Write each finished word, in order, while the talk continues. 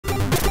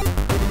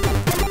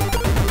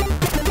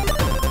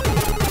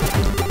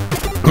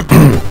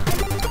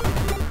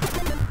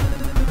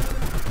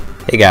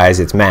Hey guys,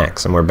 it's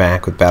Max and we're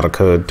back with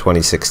Battlecode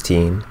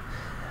 2016.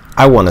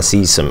 I want to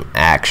see some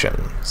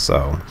action,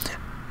 so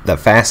the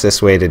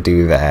fastest way to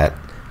do that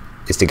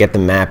is to get the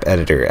map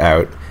editor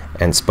out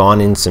and spawn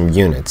in some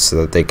units so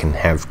that they can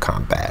have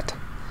combat.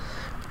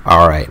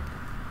 Alright,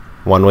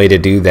 one way to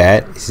do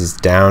that is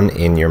down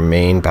in your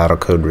main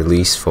Battlecode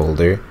release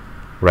folder,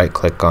 right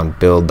click on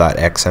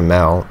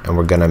build.xml, and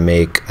we're going to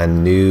make a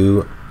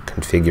new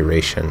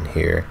configuration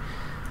here.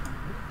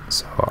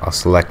 So I'll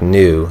select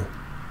new,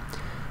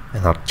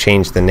 and I'll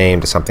change the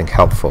name to something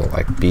helpful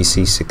like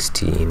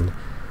BC16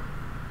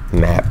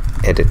 map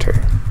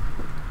editor,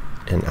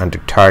 and under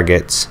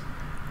targets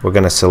we're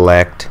going to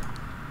select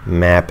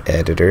map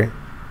editor,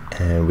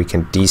 and we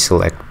can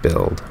deselect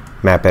build.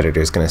 Map editor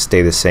is going to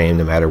stay the same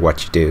no matter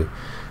what you do,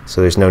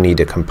 so there's no need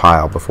to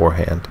compile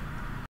beforehand.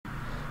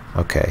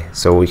 Okay,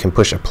 so we can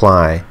push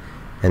apply,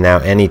 and now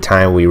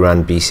anytime we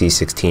run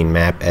BC16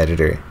 map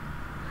editor,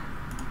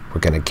 we're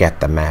going to get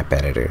the map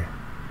editor.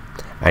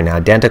 An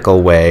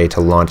identical way to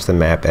launch the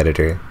map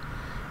editor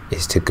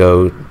is to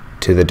go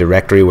to the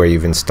directory where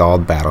you've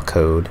installed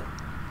Battlecode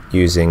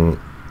using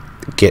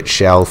git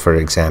shell, for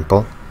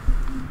example,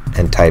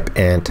 and type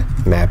ant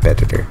map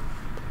editor.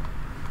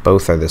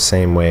 Both are the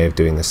same way of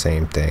doing the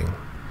same thing.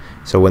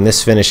 So when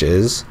this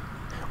finishes,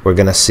 we're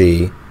going to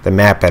see the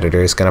map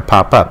editor is going to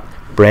pop up.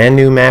 Brand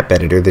new map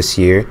editor this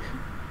year.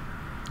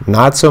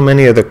 Not so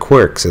many of the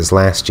quirks as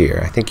last year.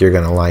 I think you're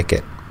going to like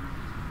it.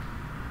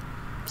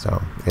 So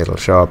it'll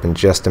show up in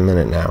just a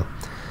minute now.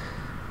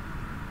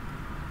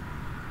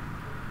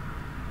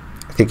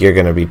 I think you're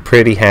going to be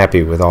pretty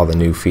happy with all the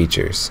new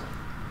features.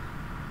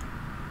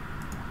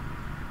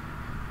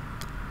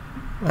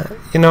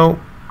 You know,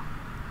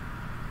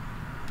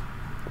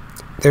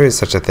 there is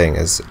such a thing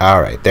as,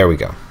 alright, there we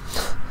go.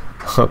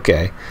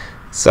 Okay,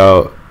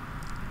 so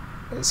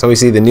we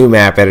see the new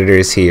map editor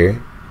is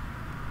here,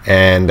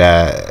 and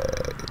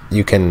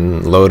you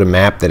can load a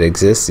map that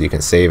exists. You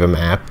can save a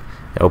map.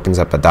 It opens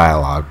up a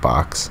dialog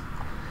box.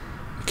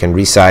 You can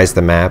resize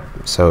the map.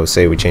 So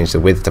say we change the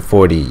width to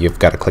 40, you've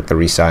got to click the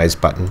resize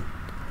button.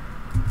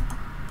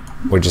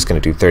 We're just going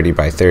to do 30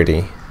 by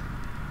 30.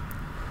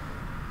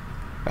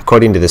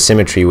 According to the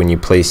symmetry, when you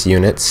place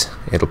units,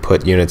 it'll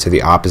put units of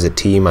the opposite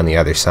team on the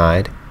other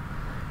side.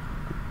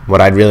 What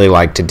I'd really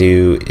like to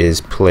do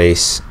is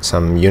place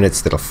some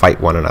units that'll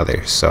fight one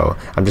another. So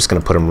I'm just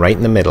going to put them right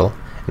in the middle,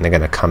 and they're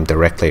going to come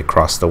directly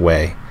across the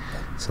way.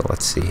 So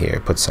let's see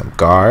here, put some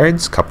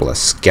guards, a couple of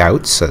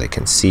scouts so they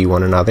can see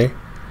one another.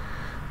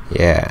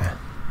 Yeah,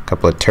 a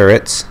couple of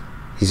turrets.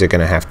 These are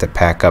going to have to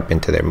pack up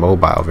into their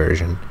mobile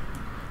version.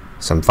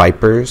 Some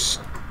vipers.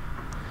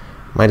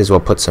 Might as well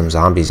put some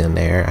zombies in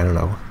there, I don't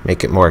know,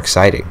 make it more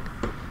exciting.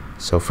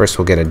 So first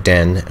we'll get a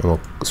den, and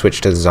we'll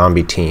switch to the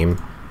zombie team,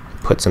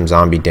 put some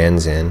zombie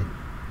dens in.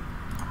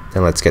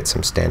 Then let's get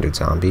some standard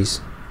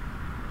zombies.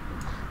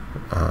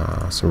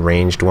 Some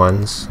ranged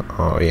ones.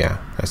 Oh yeah,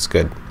 that's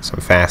good. Some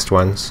fast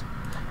ones,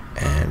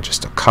 and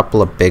just a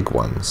couple of big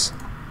ones.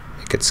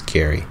 Make it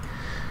scary.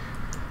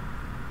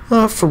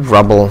 For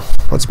rubble,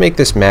 let's make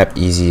this map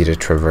easy to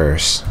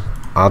traverse.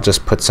 I'll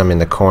just put some in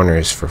the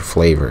corners for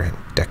flavor and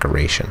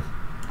decoration.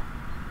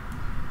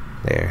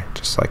 There,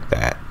 just like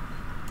that.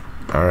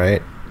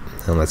 Alright,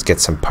 and let's get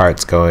some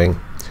parts going.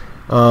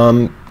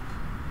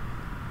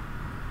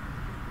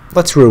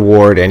 Let's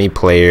reward any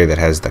player that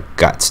has the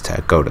guts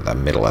to go to the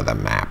middle of the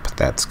map.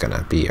 That's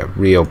gonna be a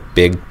real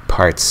big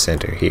parts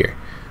center here.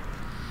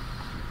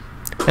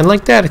 And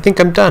like that, I think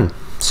I'm done.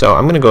 So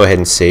I'm gonna go ahead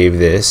and save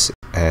this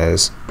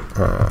as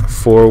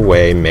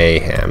 4-way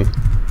mayhem.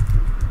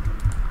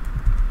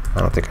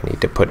 I don't think I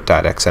need to put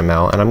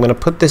 .xml, and I'm gonna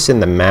put this in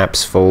the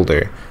maps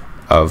folder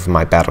of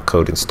my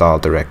Battlecode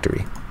installed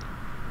directory.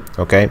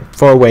 Okay,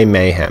 4-way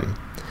mayhem.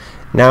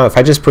 Now if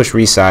I just push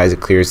resize,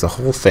 it clears the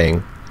whole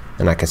thing,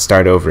 and I can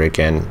start over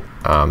again.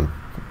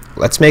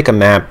 Let's make a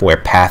map where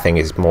pathing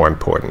is more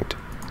important.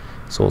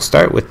 So we'll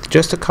start with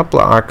just a couple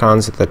of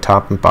archons at the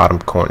top and bottom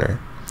corner.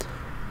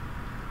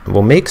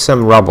 We'll make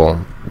some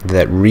rubble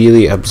that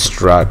really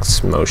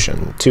obstructs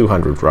motion.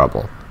 200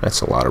 rubble.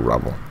 That's a lot of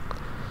rubble.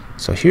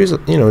 So here's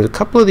a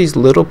couple of these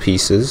little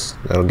pieces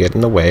that'll get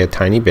in the way a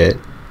tiny bit.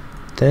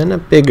 Then a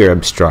bigger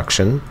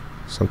obstruction,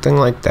 something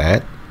like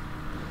that.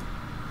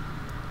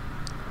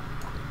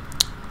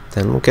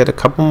 Then we'll get a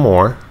couple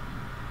more.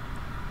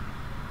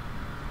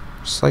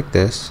 Just like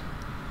this.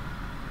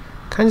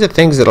 Kinds of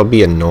things that'll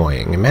be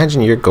annoying.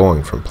 Imagine you're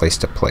going from place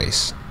to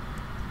place,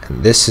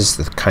 and this is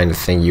the kind of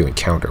thing you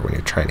encounter when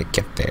you're trying to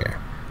get there.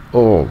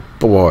 Oh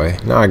boy,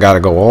 now I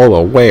gotta go all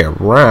the way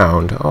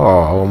around.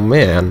 Oh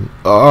man.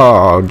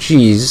 Oh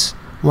geez.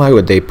 Why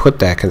would they put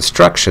that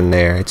construction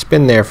there? It's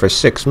been there for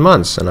 6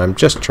 months and I'm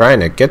just trying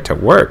to get to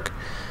work.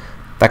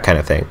 That kind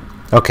of thing.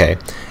 Okay,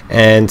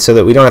 and so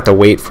that we don't have to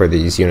wait for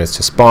these units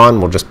to spawn,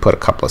 we'll just put a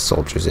couple of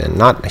soldiers in.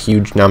 Not a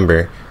huge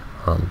number.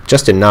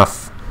 Just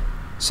enough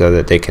so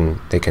that they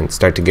can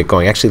start to get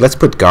going. Actually, let's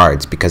put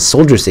guards, because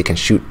soldiers, they can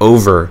shoot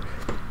over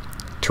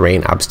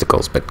terrain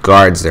obstacles, but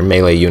guards, they're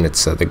melee units,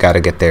 so they got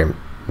to get there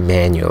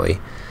manually.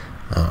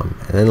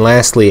 And then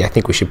lastly, I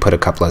think we should put a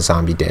couple of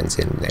zombie dens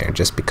in there,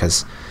 just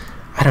because,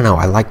 I don't know,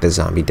 I like the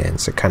zombie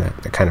dens. They're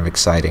kind of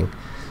exciting.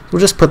 We'll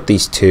just put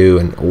these two,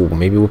 and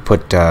maybe we'll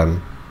put I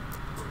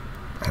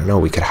don't know,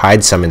 we could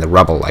hide some in the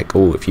rubble. Like,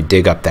 if you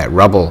dig up that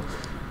rubble,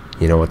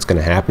 you know what's going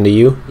to happen to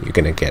you? You're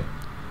going to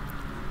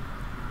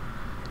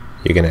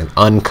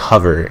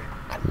uncover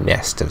a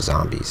nest of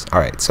zombies. All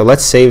right, so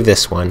let's save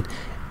this one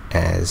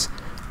as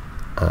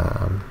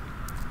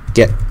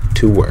get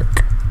to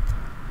work.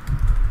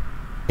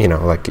 You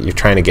know, like you're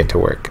trying to get to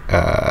work.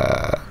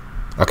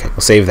 Okay, we'll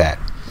save that.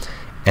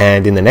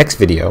 And in the next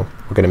video,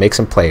 we're going to make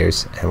some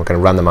players, and we're going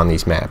to run them on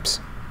these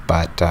maps.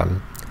 But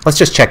let's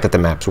just check that the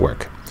maps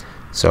work.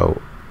 So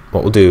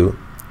what we'll do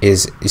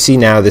is, you see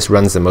now this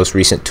runs the most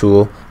recent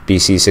tool,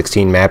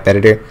 BC16 Map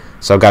Editor.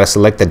 So I've got to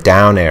select the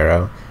down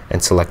arrow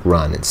and select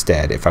Run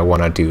instead if I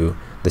want to do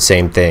the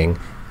same thing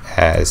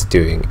as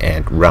doing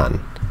and run.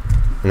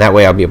 And that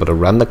way I'll be able to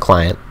run the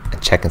client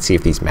and check and see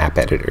if these map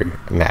editor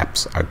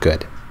maps are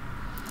good.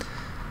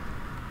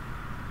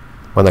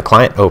 When the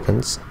client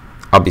opens,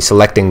 I'll be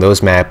selecting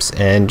those maps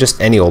and just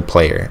any old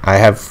player. I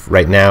have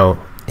right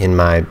now in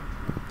my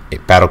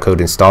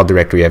Battlecode installed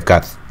directory, I've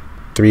got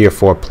 3 or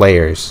 4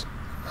 players.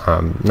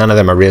 None of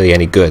them are really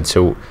any good,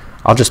 so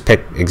I'll just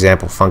pick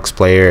example funks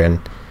player, and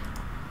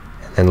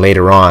then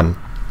later on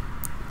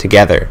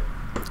together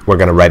we're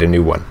going to write a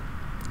new one,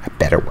 a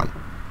better one.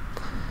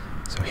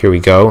 So here we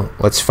go.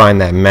 Let's find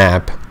that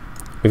map.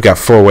 We've got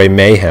 4-way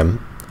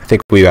mayhem. I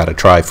think we ought to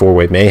try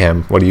 4-way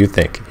mayhem. What do you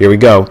think? Here we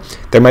go.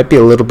 There might be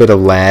a little bit of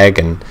lag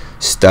and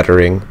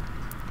stuttering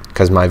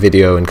because my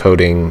video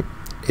encoding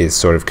is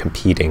sort of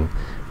competing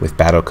with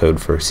Battlecode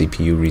for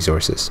CPU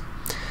resources.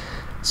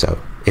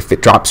 So if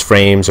it drops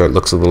frames or it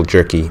looks a little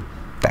jerky,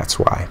 that's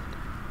why.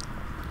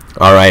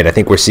 Alright, I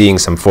think we're seeing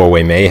some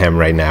 4-way mayhem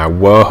right now.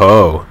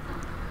 Whoa!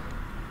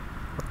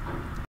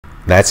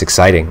 That's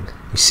exciting.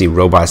 You see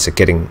robots are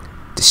getting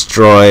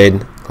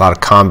destroyed, a lot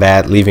of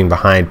combat, leaving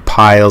behind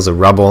piles of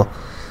rubble.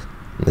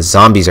 And the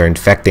zombies are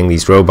infecting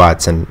these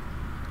robots, and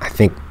I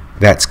think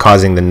that's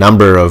causing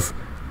the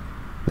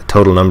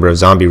total number of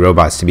zombie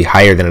robots to be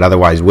higher than it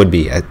otherwise would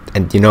be.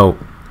 And you know,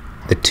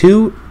 the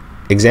 2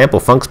 example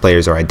funks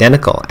players are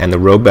identical, and the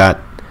robot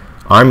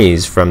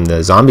armies from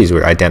the zombies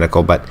were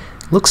identical, but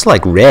it looks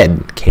like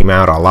red came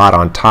out a lot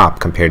on top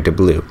compared to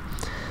blue.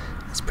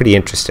 It's pretty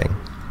interesting.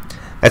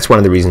 That's one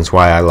of the reasons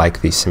why I like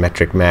these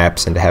symmetric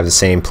maps, and to have the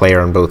same player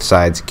on both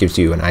sides gives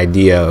you an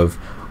idea of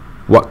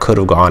what could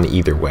have gone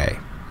either way.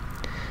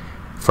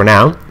 For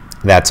now,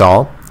 that's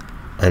all,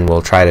 and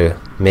we'll try to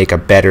make a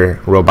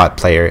better robot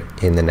player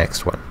in the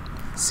next one.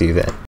 See you then.